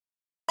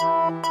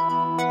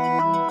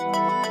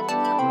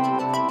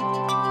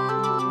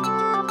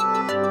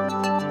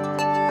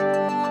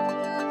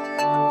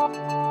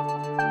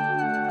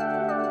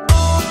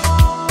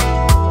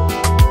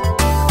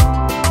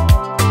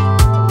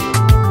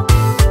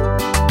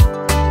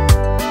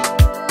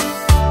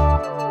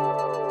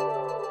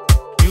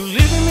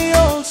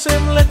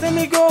Letting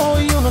me go,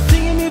 you not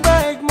thinking me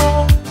back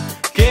more.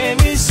 Que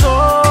mi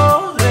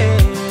sole.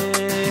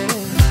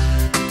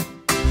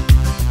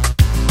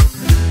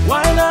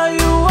 Why now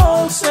you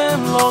all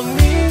same long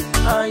me?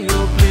 Are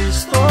you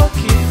please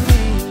talking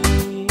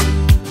me?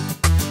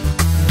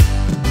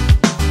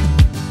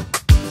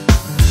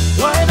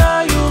 Why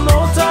now you no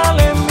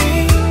telling me?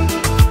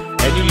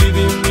 And you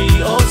leaving me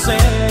all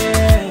same.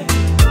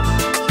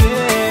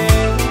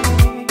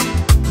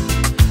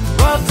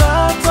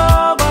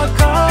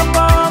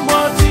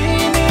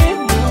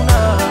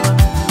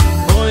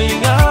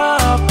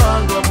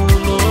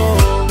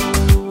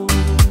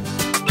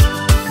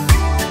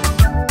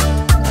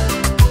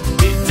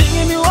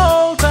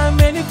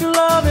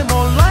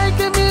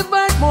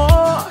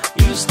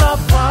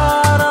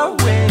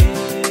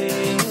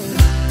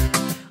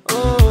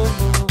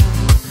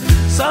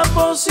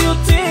 Suppose you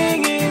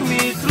thinking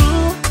me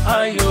through,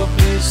 are you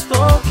please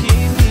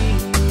talking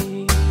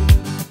me?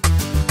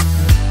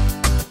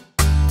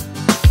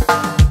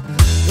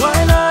 Why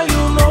now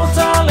you no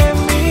telling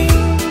me,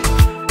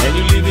 and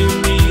you leaving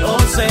me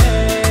all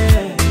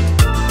sad?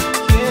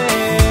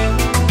 Yeah.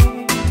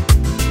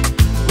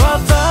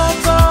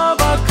 Watata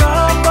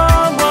bakamba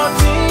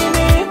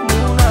watini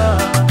muna,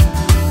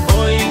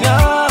 oinga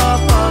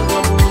pangwa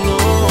bulo.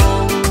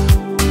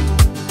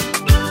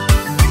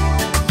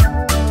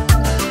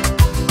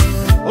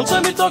 Once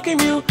me talking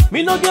you,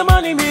 me no get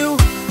money you.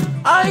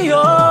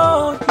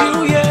 Ayo,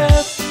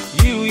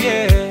 you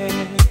yeah.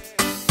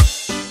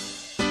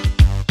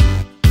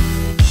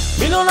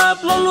 Me no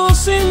like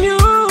losing you,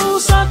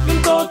 sat me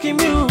talking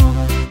you.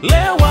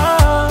 Lewa,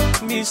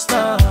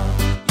 Mister.